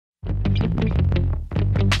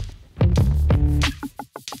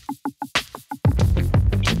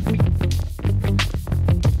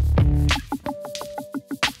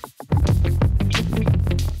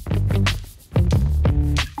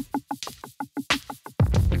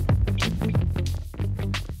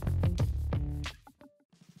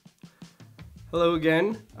Hello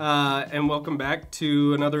again, and welcome back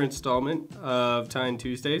to another installment of Tying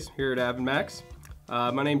Tuesdays here at AvidMax.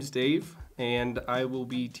 My name is Dave, and I will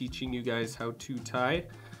be teaching you guys how to tie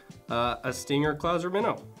a Stinger Clouser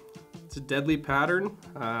Minnow. It's a deadly pattern.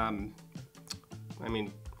 I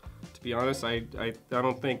mean, to be honest, I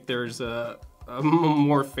don't think there's a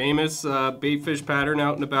more famous baitfish pattern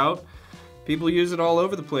out and about. People use it all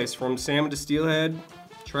over the place, from salmon to steelhead,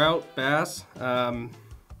 trout, bass.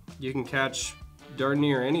 You can catch darn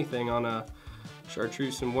near anything on a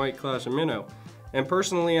Chartreuse and white Clouser Minnow. And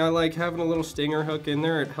personally, I like having a little stinger hook in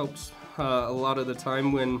there. It helps a lot of the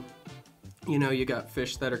time when, you know, you got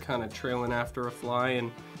fish that are kind of trailing after a fly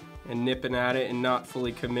and nipping at it and not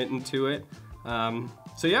fully committing to it.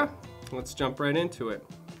 So yeah, let's jump right into it.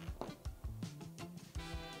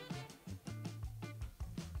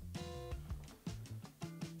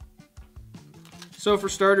 So for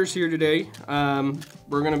starters here today,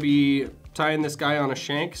 we're going to be tying this guy on a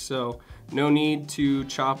shank, so no need to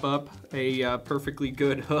chop up a perfectly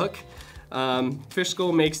good hook.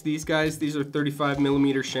 Fishskull makes these guys. These are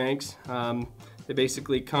 35mm shanks. They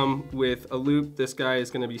basically come with a loop. This guy is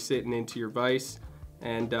going to be sitting into your vise,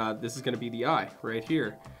 and this is going to be the eye right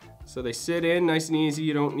here. So they sit in nice and easy.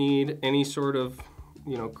 You don't need any sort of,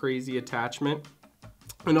 you know, crazy attachment.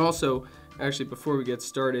 And also, actually, before we get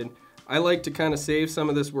started, I like to kind of save some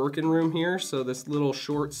of this working room here, so this little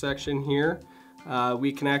short section here,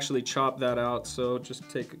 we can actually chop that out. So just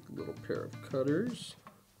take a little pair of cutters.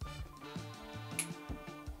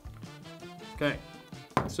 Okay,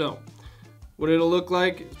 so what it'll look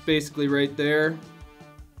like is basically right there.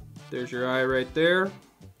 There's your eye right there.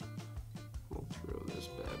 We'll throw this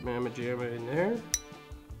bad mamma jamma in there.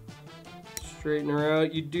 Straighten her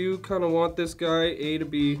out. You do kind of want this guy to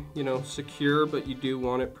be, you know, secure, but you do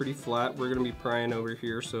want it pretty flat. We're going to be prying over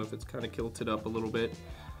here, so if it's kind of kilted up a little bit,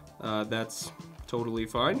 that's totally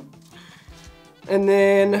fine. And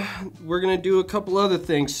then we're going to do a couple other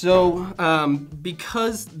things. So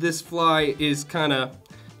because this fly is kind of,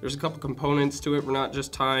 there's a couple components to it. We're not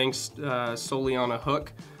just tying solely on a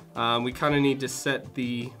hook. We kind of need to set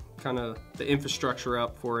the infrastructure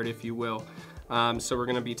up for it, if you will. So we're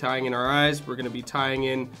going to be tying in our eyes, we're going to be tying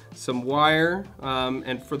in some wire,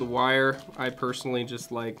 and for the wire, I personally just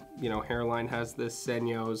like, you know, Hareline has this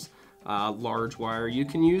Senyo's large wire. You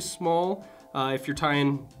can use small if you're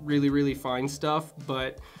tying really fine stuff,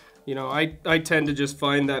 but you know, I tend to just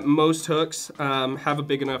find that most hooks have a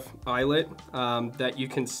big enough eyelet that you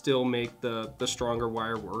can still make the stronger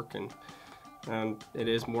wire work, and it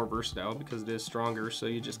is more versatile because it is stronger, so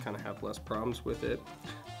you just kind of have less problems with it.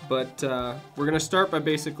 But we're going to start by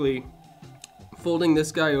basically folding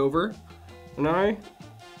this guy over, and I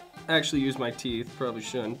actually use my teeth, probably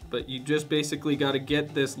shouldn't, but you just basically got to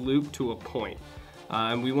get this loop to a point.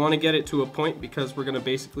 And we want to get it to a point because we're going to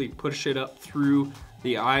basically push it up through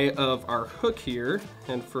the eye of our hook here,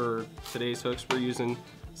 and for today's hooks we're using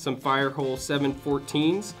some Firehole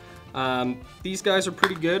 714s. These guys are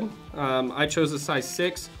pretty good. I chose a size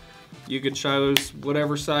 6. You could choose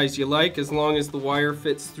whatever size you like, as long as the wire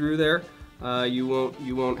fits through there. You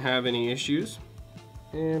won't have any issues.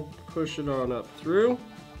 And push it on up through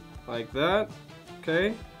like that.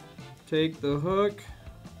 Okay. Take the hook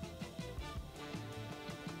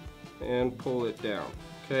and pull it down.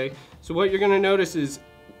 Okay. So what you're going to notice is,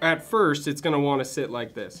 at first, it's going to want to sit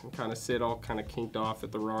like this and kind of sit all kind of kinked off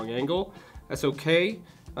at the wrong angle. That's okay.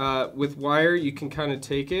 With wire, you can kind of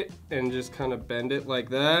take it and just kind of bend it like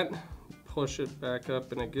that, push it back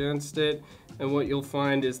up and against it, and what you'll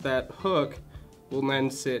find is that hook will then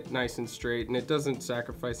sit nice and straight, and it doesn't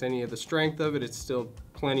sacrifice any of the strength of it. It's still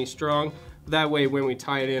plenty strong. That way, when we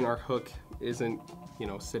tie it in, our hook isn't, you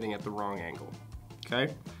know, sitting at the wrong angle.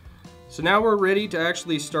 Okay, so now we're ready to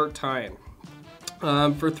actually start tying.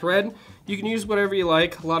 For thread, you can use whatever you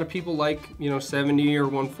like. A lot of people like, you know, 70 or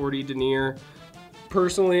 140 denier.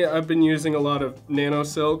 Personally, I've been using a lot of Nano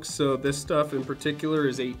silk, so this stuff in particular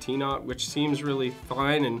is 18/0, which seems really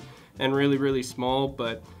fine and really small,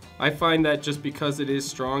 but I find that just because it is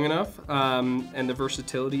strong enough and the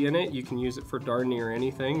versatility in it, you can use it for darn near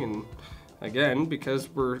anything. And again, because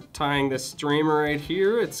we're tying this streamer right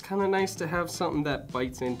here, it's kind of nice to have something that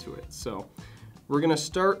bites into it. So we're going to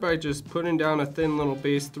start by just putting down a thin little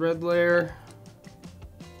base thread layer.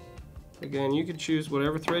 Again, you could choose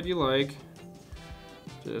whatever thread you like.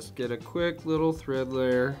 Just get a quick little thread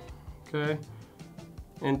layer, okay?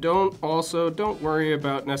 And don't worry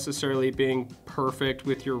about necessarily being perfect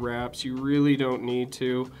with your wraps. You really don't need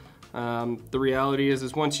to. The reality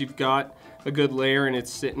is once you've got a good layer and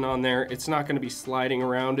it's sitting on there, it's not going to be sliding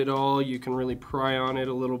around at all. You can really pry on it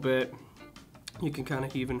a little bit. You can kind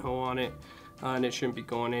of heave and hoe on it. and it shouldn't be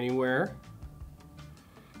going anywhere.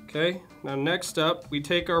 Okay, now next up, we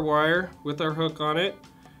take our wire with our hook on it.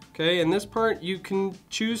 Okay, and this part you can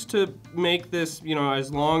choose to make this, you know,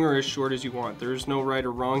 as long or as short as you want. There's no right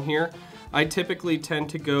or wrong here. I typically tend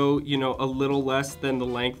to go, you know, a little less than the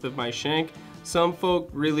length of my shank. Some folk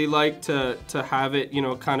really like to have it, you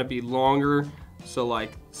know, kind of be longer. So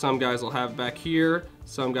like some guys will have it back here,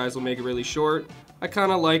 some guys will make it really short. I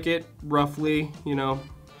kind of like it roughly, you know,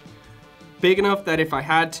 big enough that if I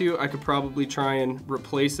had to, I could probably try and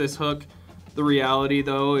replace this hook. The reality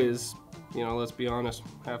though is, you know, let's be honest,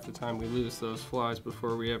 half the time we lose those flies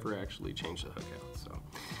before we ever actually change the hook out. So,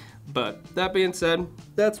 but that being said,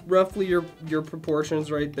 that's roughly your proportions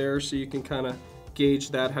right there, so you can kind of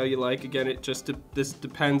gauge that how you like. Again, this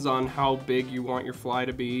depends on how big you want your fly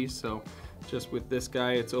to be. So just with this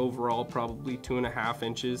guy, it's overall probably 2.5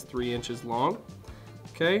 inches, 3 inches long.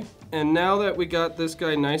 Okay, and now that we got this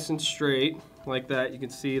guy nice and straight like that, you can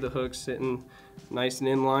see the hook sitting nice and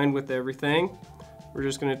in line with everything. We're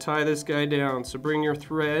just going to tie this guy down. So bring your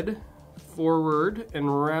thread forward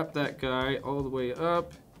and wrap that guy all the way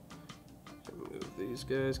up. Move these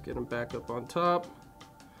guys, get them back up on top.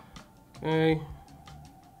 Okay,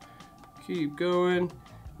 keep going.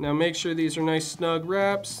 Now make sure these are nice snug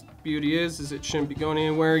wraps. Beauty is it shouldn't be going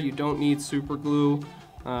anywhere. You don't need super glue.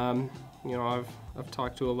 You know, I've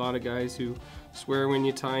talked to a lot of guys who swear when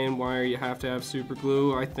you tie in wire you have to have super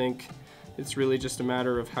glue. I think it's really just a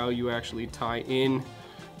matter of how you actually tie in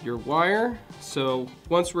your wire. So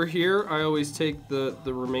once we're here, I always take the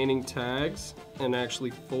remaining tags and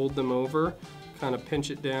actually fold them over, kind of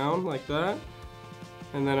pinch it down like that,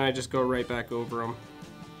 and then I just go right back over them.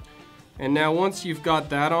 And now once you've got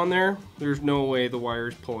that on there, there's no way the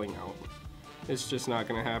wire's pulling out. It's just not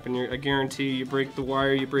going to happen. I guarantee you break the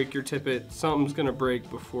wire, you break your tippet, something's going to break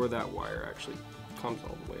before that wire actually comes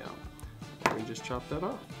all the way out. Let me just chop that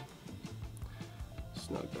off.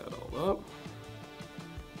 Snug that all up.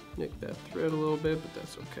 Nick that thread a little bit, but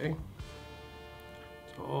that's okay.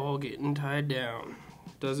 It's all getting tied down.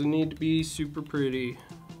 Doesn't need to be super pretty.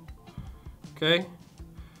 Okay,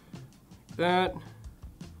 that.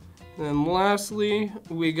 And then lastly,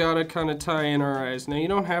 we gotta kind of tie in our eyes. Now you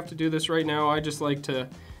don't have to do this right now. I just like to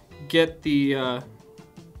get the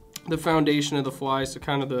foundation of the fly, so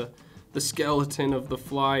kind of the skeleton of the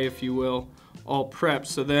fly, if you will, all prepped.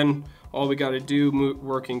 So then all we gotta do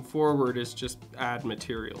working forward is just add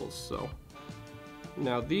materials. So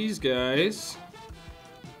now these guys,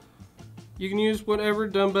 you can use whatever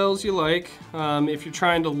dumbbells you like. If you're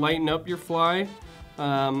trying to lighten up your fly,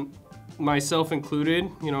 myself included,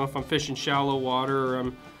 you know, if I'm fishing shallow water or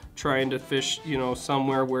I'm trying to fish, you know,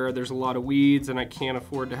 somewhere where there's a lot of weeds and I can't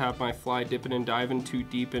afford to have my fly dipping and diving too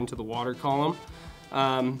deep into the water column,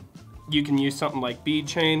 you can use something like bead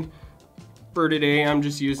chain. For today, I'm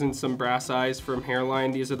just using some brass eyes from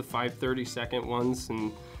Hareline. These are the 5/32 ones,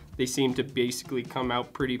 and they seem to basically come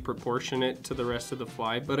out pretty proportionate to the rest of the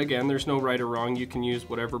fly. But again, there's no right or wrong. You can use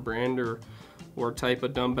whatever brand or type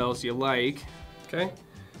of dumbbells you like. Okay.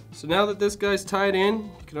 So now that this guy's tied in,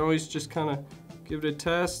 you can always just kind of give it a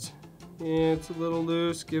test. Yeah, it's a little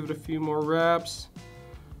loose. Give it a few more wraps.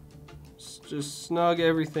 Just snug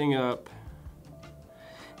everything up.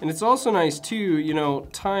 And it's also nice too, you know,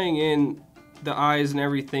 tying in the eyes and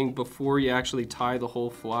everything before you actually tie the whole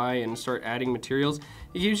fly and start adding materials.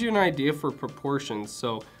 It gives you an idea for proportions.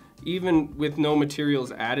 So even with no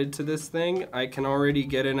materials added to this thing, I can already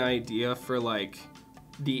get an idea for like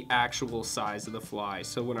the actual size of the fly.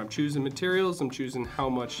 So when I'm choosing materials, I'm choosing how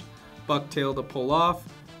much bucktail to pull off.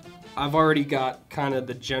 I've already got kind of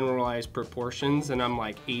the generalized proportions, and I'm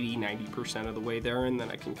like 80–90% of the way there, and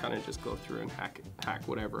then I can kind of just go through and hack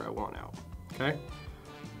whatever I want out. Okay.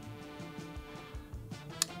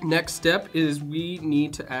 Next step is we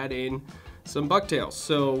need to add in some bucktails.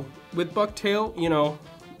 So with bucktail, you know,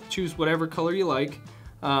 choose whatever color you like.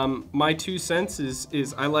 My 2 cents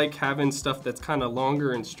is I like having stuff that's kind of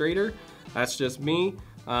longer and straighter. That's just me.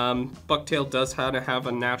 Bucktail does have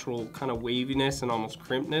a natural kind of waviness and almost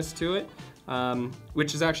crimpness to it,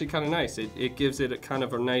 which is actually kind of nice. It gives it a kind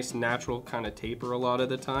of a nice natural kind of taper a lot of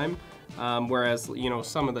the time. Whereas, you know,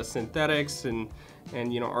 some of the synthetics and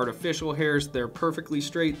you know, artificial hairs, they're perfectly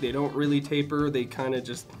straight. They don't really taper. They kind of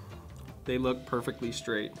just, they look perfectly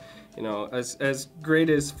straight. You know, as great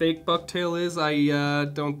as fake bucktail is, I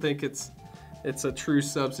don't think it's a true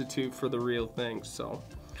substitute for the real thing. So,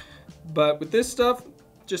 but with this stuff,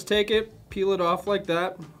 just take it, peel it off like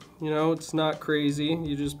that. You know, it's not crazy.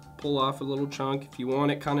 You just pull off a little chunk. If you want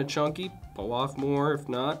it kind of chunky, pull off more. If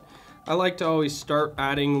not, I like to always start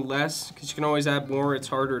adding less, because you can always add more. It's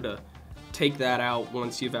harder to take that out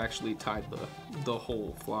once you've actually tied the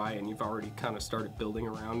whole fly and you've already kind of started building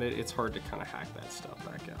around it. It's hard to kind of hack that stuff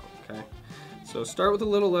back out, okay? So start with a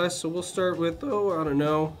little less, so we'll start with, oh, I don't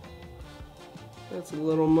know, that's a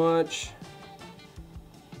little much.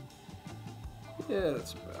 Yeah,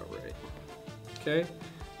 that's about right. Okay,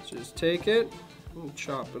 so just take it and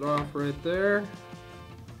chop it off right there.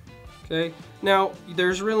 Okay, now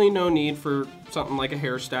there's really no need for something like a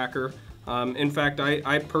hair stacker. In fact,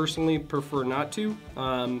 I personally prefer not to.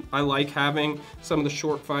 I like having some of the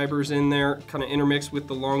short fibers in there kind of intermixed with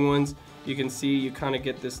the long ones. You can see you kind of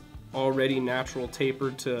get this already natural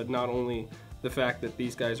taper to not only the fact that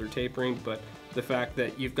these guys are tapering, but the fact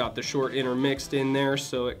that you've got the short intermixed in there,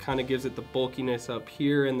 so it kind of gives it the bulkiness up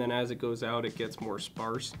here, and then as it goes out it gets more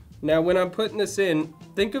sparse. Now when I'm putting this in,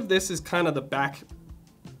 think of this as kind of the back,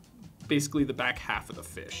 basically the back half of the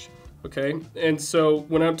fish, okay? And so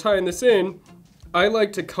when I'm tying this in, I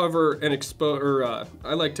like to cover and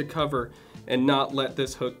I like to cover and not let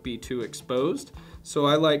this hook be too exposed. So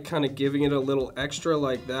I like kind of giving it a little extra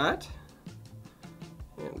like that,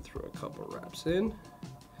 and throw a couple wraps in,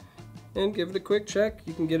 and give it a quick check.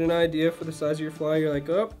 You can get an idea for the size of your fly. You're like,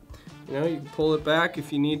 oh, you know, you can pull it back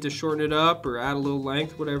if you need to shorten it up or add a little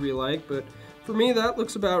length, whatever you like. But for me, that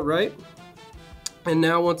looks about right. And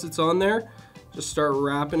now once it's on there, just start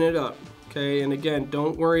wrapping it up, okay? And again,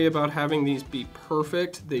 don't worry about having these be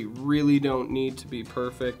perfect. They really don't need to be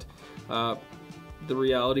perfect. The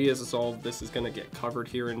reality is all of this is gonna get covered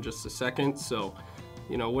here in just a second. So,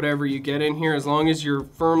 you know, whatever you get in here, as long as you're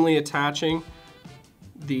firmly attaching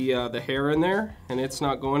the hair in there and it's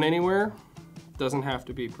not going anywhere, doesn't have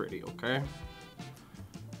to be pretty, okay?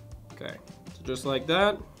 Okay, so just like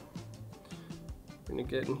that, we're gonna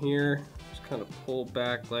get in here, just kind of pull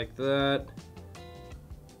back like that,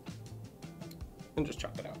 and just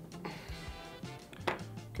chop it out.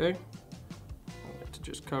 Okay, I like to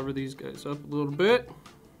just cover these guys up a little bit,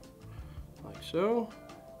 like so.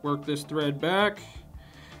 Work this thread back,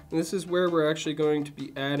 and this is where we're actually going to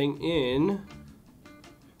be adding in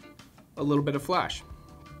a little bit of flash.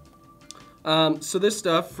 So this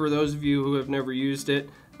stuff, for those of you who have never used it,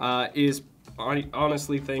 is, I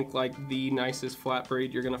honestly think, like the nicest flat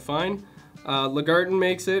braid you're gonna find. Lagartun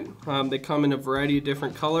makes it. They come in a variety of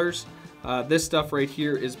different colors. This stuff right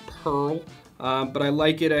here is pearl, but I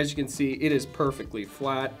like it. As you can see, it is perfectly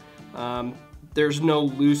flat. There's no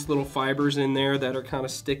loose little fibers in there that are kind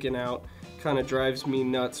of sticking out. Kind of drives me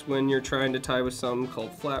nuts when you're trying to tie with something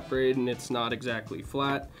called flat braid and it's not exactly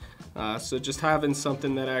flat. So just having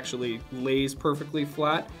something that actually lays perfectly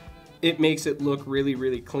flat, it makes it look really,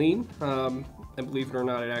 really clean. And believe it or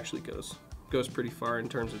not, it actually goes pretty far in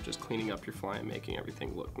terms of just cleaning up your fly and making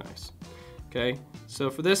everything look nice. Okay, so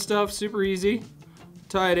for this stuff, super easy.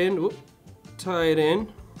 Tie it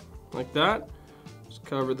in, like that. Just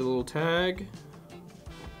cover the little tag,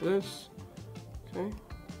 like this. Okay,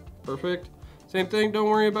 perfect. Same thing, don't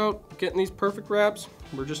worry about getting these perfect wraps.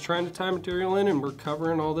 We're just trying to tie material in and we're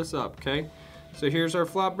covering all this up, okay? So here's our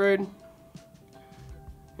flop braid.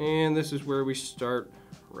 And this is where we start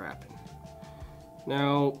wrapping.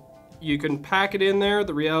 Now, you can pack it in there.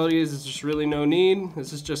 The reality is there's just really no need.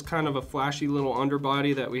 This is just kind of a flashy little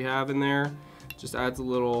underbody that we have in there. Just adds a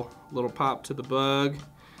little pop to the bug.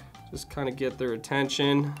 Just kind of get their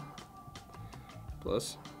attention.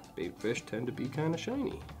 Plus, baitfish tend to be kind of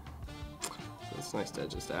shiny. So it's nice to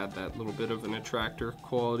just add that little bit of an attractor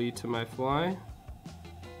quality to my fly.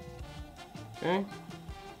 Okay,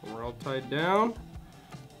 we're all tied down.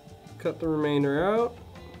 Cut the remainder out.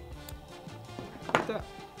 Like that.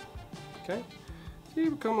 Okay, see,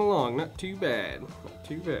 we're coming along, not too bad, not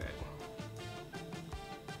too bad.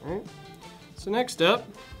 All right, so next up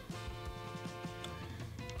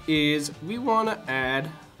is we want to add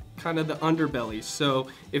kind of the underbelly. So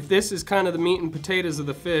if this is kind of the meat and potatoes of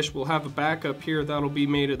the fish, we'll have a backup here that'll be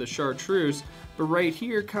made of the Chartreuse, but right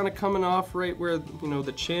here, kind of coming off right where, you know,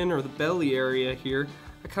 the chin or the belly area here,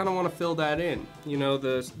 I kind of want to fill that in. You know,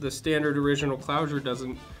 the standard original Clouser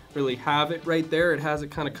doesn't really have it right there. It has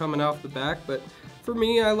it kind of coming off the back, but for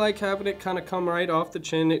me, I like having it kind of come right off the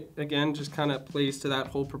chin. It, again, just kind of plays to that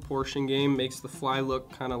whole proportion game, makes the fly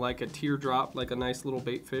look kind of like a teardrop, like a nice little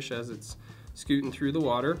bait fish as it's scooting through the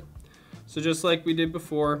water. So just like we did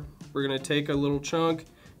before, we're gonna take a little chunk.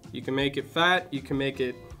 You can make it fat, you can make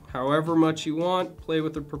it however much you want, play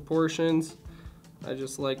with the proportions. I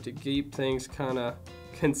just like to keep things kind of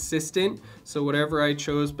consistent. So whatever I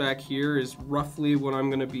chose back here is roughly what I'm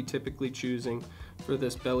gonna be typically choosing for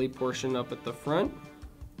this belly portion up at the front.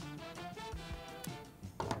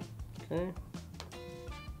 Okay.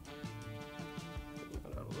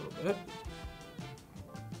 That out a little bit.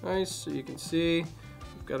 Nice, so you can see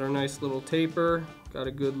we've got our nice little taper, got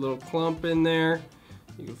a good little clump in there.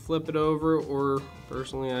 You can flip it over, or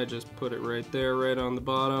personally I just put it right there, right on the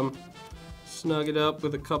bottom. Snug it up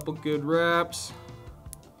with a couple good wraps.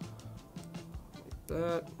 Like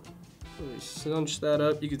that. Really cinch that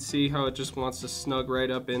up. You can see how it just wants to snug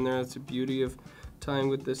right up in there. That's the beauty of tying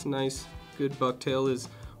with this nice, good bucktail, is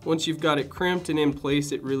once you've got it crimped and in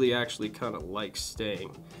place, it really actually kind of likes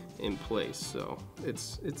staying in place. So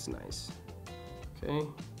it's nice. Okay.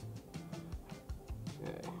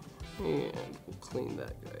 Okay. And we'll clean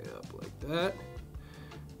that guy up like that.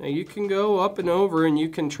 Now you can go up and over and you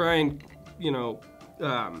can try and, you know,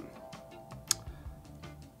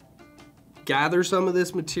 gather some of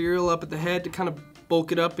this material up at the head to kind of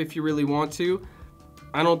bulk it up if you really want to.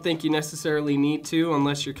 I don't think you necessarily need to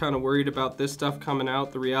unless you're kind of worried about this stuff coming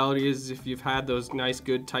out. The reality is if you've had those nice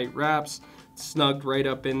good tight wraps snugged right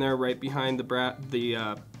up in there, right behind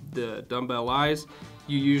the dumbbell eyes,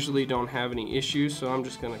 you usually don't have any issues. So I'm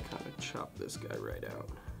just gonna kind of chop this guy right out.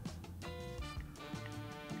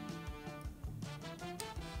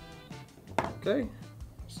 Okay,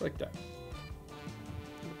 just like that.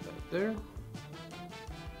 Put that there.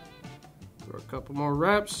 Throw a couple more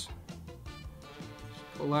wraps.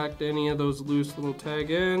 Collect any of those loose little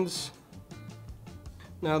tag ends.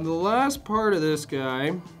 Now the last part of this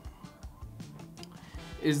guy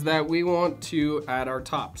is that we want to add our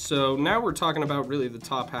top. So now we're talking about really the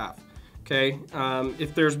top half. Okay,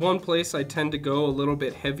 if there's one place I tend to go a little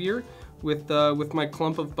bit heavier with my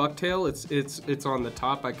clump of bucktail, it's on the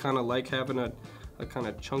top. I kind of like having a kind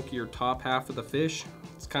of chunkier top half of the fish.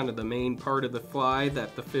 It's kind of the main part of the fly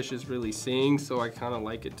that the fish is really seeing, so I kind of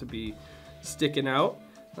like it to be sticking out.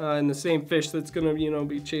 And the same fish that's gonna, you know,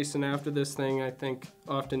 be chasing after this thing, I think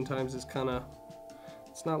oftentimes is kind of,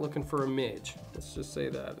 it's not looking for a midge. Let's just say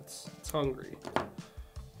that it's hungry.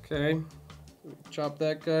 Okay, chop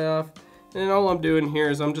that guy off. And all I'm doing here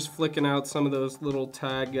is I'm just flicking out some of those little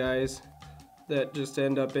tag guys that just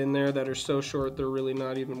end up in there that are so short they're really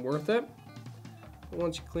not even worth it. But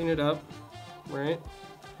once you clean it up, right,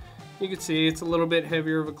 you can see it's a little bit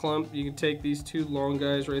heavier of a clump. You can take these two long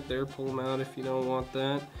guys right there, pull them out if you don't want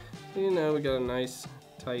that. And now we got a nice,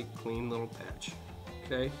 tight, clean little patch.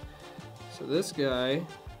 Okay, so this guy,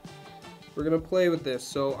 we're gonna play with this.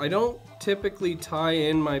 So I don't typically tie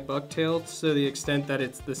in my bucktail to the extent that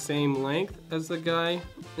it's the same length as the guy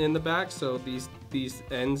in the back, so these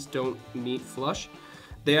ends don't meet flush.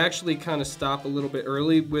 They actually kind of stop a little bit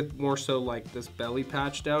early with more so like this belly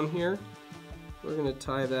patch down here. We're gonna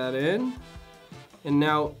tie that in. And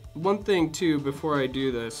now, one thing too, before I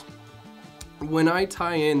do this, when I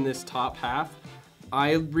tie in this top half,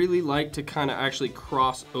 I really like to kind of actually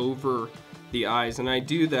cross over the eyes, and I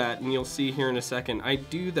do that, and you'll see here in a second, I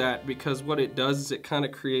do that because what it does is it kind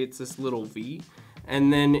of creates this little V,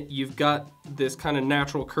 and then you've got this kind of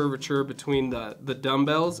natural curvature between the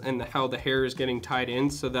dumbbells and how the hair is getting tied in,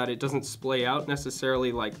 so that it doesn't splay out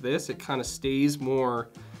necessarily like this. It kind of stays more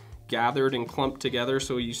gathered and clumped together,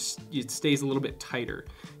 so it stays a little bit tighter.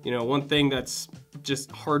 You know, one thing that's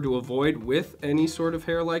just hard to avoid with any sort of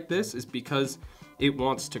hair like this is because it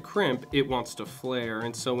wants to crimp, it wants to flare,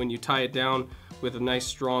 and so when you tie it down with a nice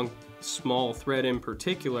strong small thread in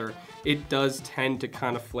particular, it does tend to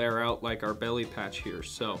kind of flare out like our belly patch here.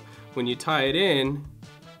 So when you tie it in,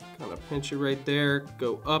 kind of pinch it right there,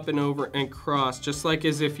 go up and over and cross, just like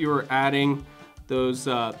as if you were adding those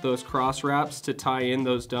cross wraps to tie in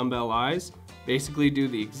those dumbbell eyes. Basically do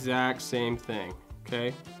the exact same thing,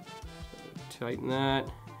 okay? So tighten that,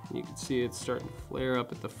 and you can see it's starting to flare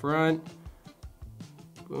up at the front.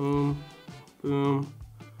 Boom, boom,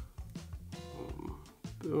 boom,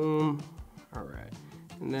 boom. All right,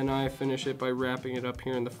 and then I finish it by wrapping it up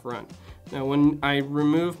here in the front. Now when I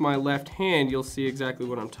remove my left hand, you'll see exactly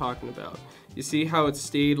what I'm talking about. You see how it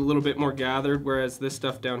stayed a little bit more gathered, whereas this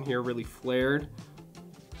stuff down here really flared?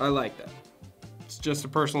 I like that. It's just a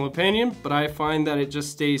personal opinion, but I find that it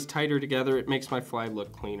just stays tighter together. It makes my fly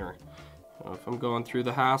look cleaner. Now, if I'm going through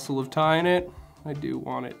the hassle of tying it, I do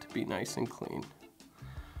want it to be nice and clean.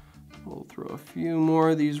 We'll throw a few more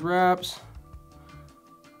of these wraps.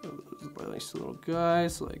 Those nice little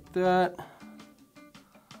guys like that.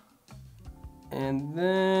 And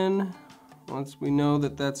then, once we know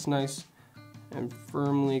that that's nice and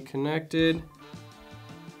firmly connected,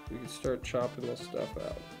 we can start chopping this stuff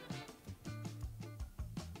out.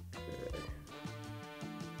 Okay.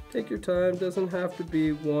 Take your time, doesn't have to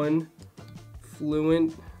be one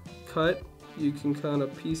fluent cut. You can kind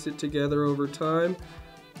of piece it together over time.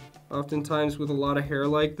 Oftentimes with a lot of hair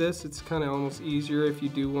like this, it's kind of almost easier if you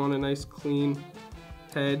do want a nice clean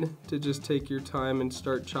head to just take your time and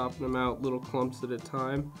start chopping them out little clumps at a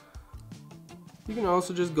time. You can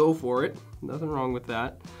also just go for it, nothing wrong with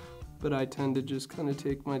that, but I tend to just kind of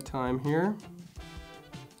take my time here.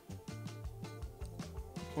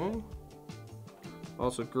 Okay.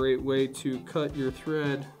 Also, great way to cut your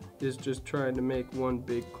thread is just trying to make one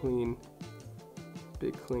big clean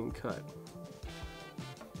cut.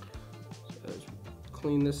 So let's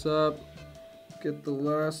clean this up, get the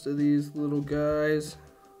last of these little guys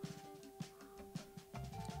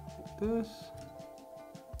like this.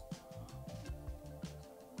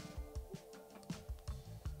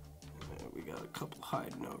 And we got a couple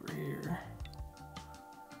hiding over here.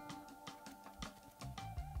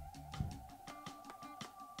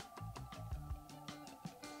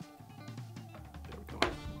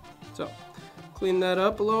 So, clean that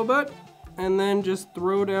up a little bit, and then just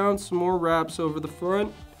throw down some more wraps over the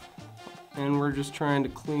front, and we're just trying to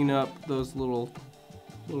clean up those little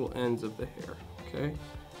ends of the hair, okay?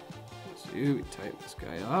 So we tighten this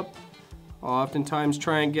guy up. I'll oftentimes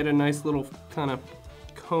try and get a nice little kind of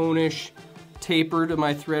cone-ish taper to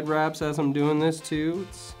my thread wraps as I'm doing this too.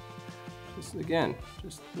 It's just, again,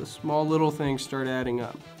 just the small little things start adding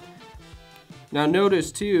up. Now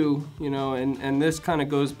notice too, you know, and this kind of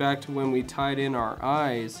goes back to when we tied in our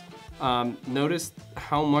eyes. Notice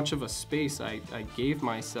how much of a space I gave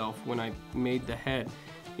myself when I made the head.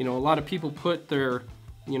 You know, a lot of people put their,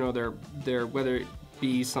 you know, their whether it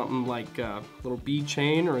be something like a little bead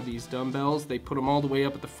chain or these dumbbells, they put them all the way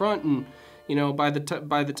up at the front, and you know, by the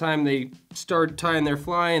time they start tying their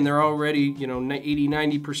fly and they're already, you know,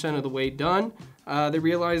 80–90% of the way done, they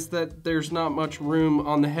realize that there's not much room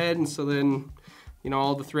on the head, and so then, you know,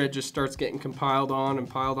 all the thread just starts getting compiled on and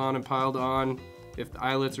piled on and piled on. If the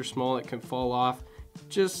eyelets are small, it can fall off.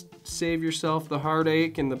 Just save yourself the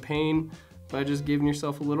heartache and the pain by just giving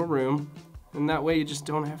yourself a little room, and that way you just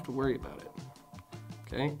don't have to worry about it.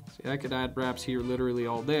 Okay, see, I could add wraps here literally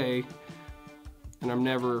all day, and I'm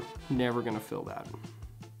never gonna fill that.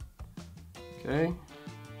 Okay,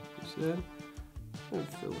 you said, I'm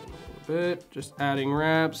gonna fill in a little bit, just adding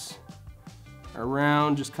wraps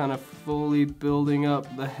around, just kind of fully building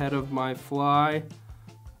up the head of my fly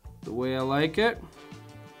the way I like it.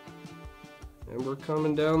 And we're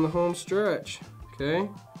coming down the home stretch, okay?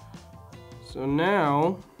 So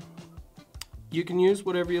now you can use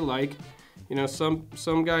whatever you like. You know,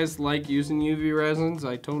 some guys like using UV resins.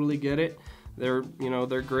 I totally get it. They're, you know,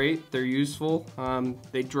 they're great, they're useful.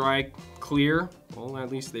 They dry clear, well,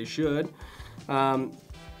 at least they should.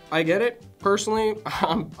 I get it. Personally,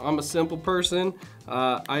 I'm a simple person.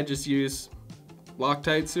 I just use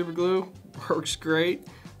Loctite SuperGlue, works great.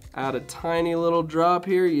 Add a tiny little drop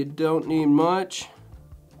here, you don't need much.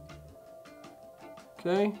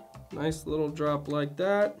 Okay, nice little drop like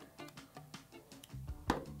that.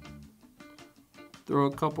 Throw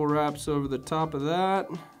a couple wraps over the top of that.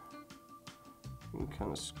 You can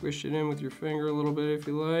kind of squish it in with your finger a little bit if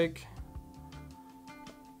you like.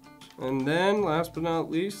 And then, last but not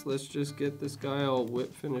least, let's just get this guy all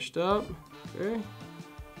whip finished up. Okay.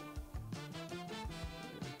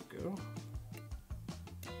 There we go.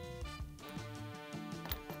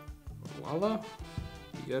 Voila.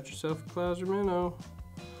 You got yourself a Clouser Minnow.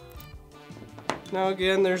 Now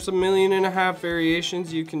again, there's 1.5 million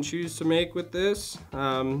variations you can choose to make with this.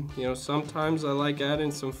 You know, sometimes I like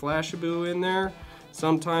adding some Flashaboo in there.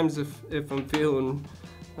 Sometimes if I'm feeling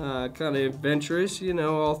kind of adventurous, you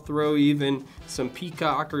know, I'll throw even some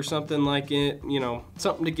peacock or something like it, you know,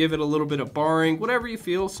 something to give it a little bit of barring, whatever you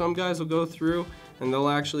feel. Some guys will go through and they'll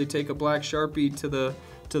actually take a black Sharpie to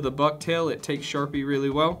the bucktail. It takes Sharpie really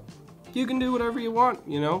well. You can do whatever you want,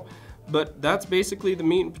 you know, but that's basically the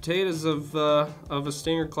meat and potatoes of a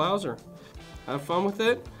Stinger Clouser. Have fun with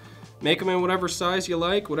it. Make them in whatever size you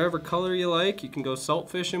like, whatever color you like. You can go salt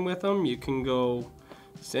fishing with them. You can go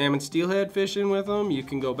salmon steelhead fishing with them. You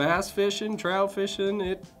can go bass fishing, trout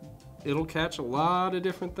fishing. It'll catch a lot of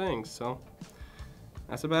different things. So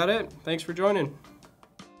that's about it. Thanks for joining.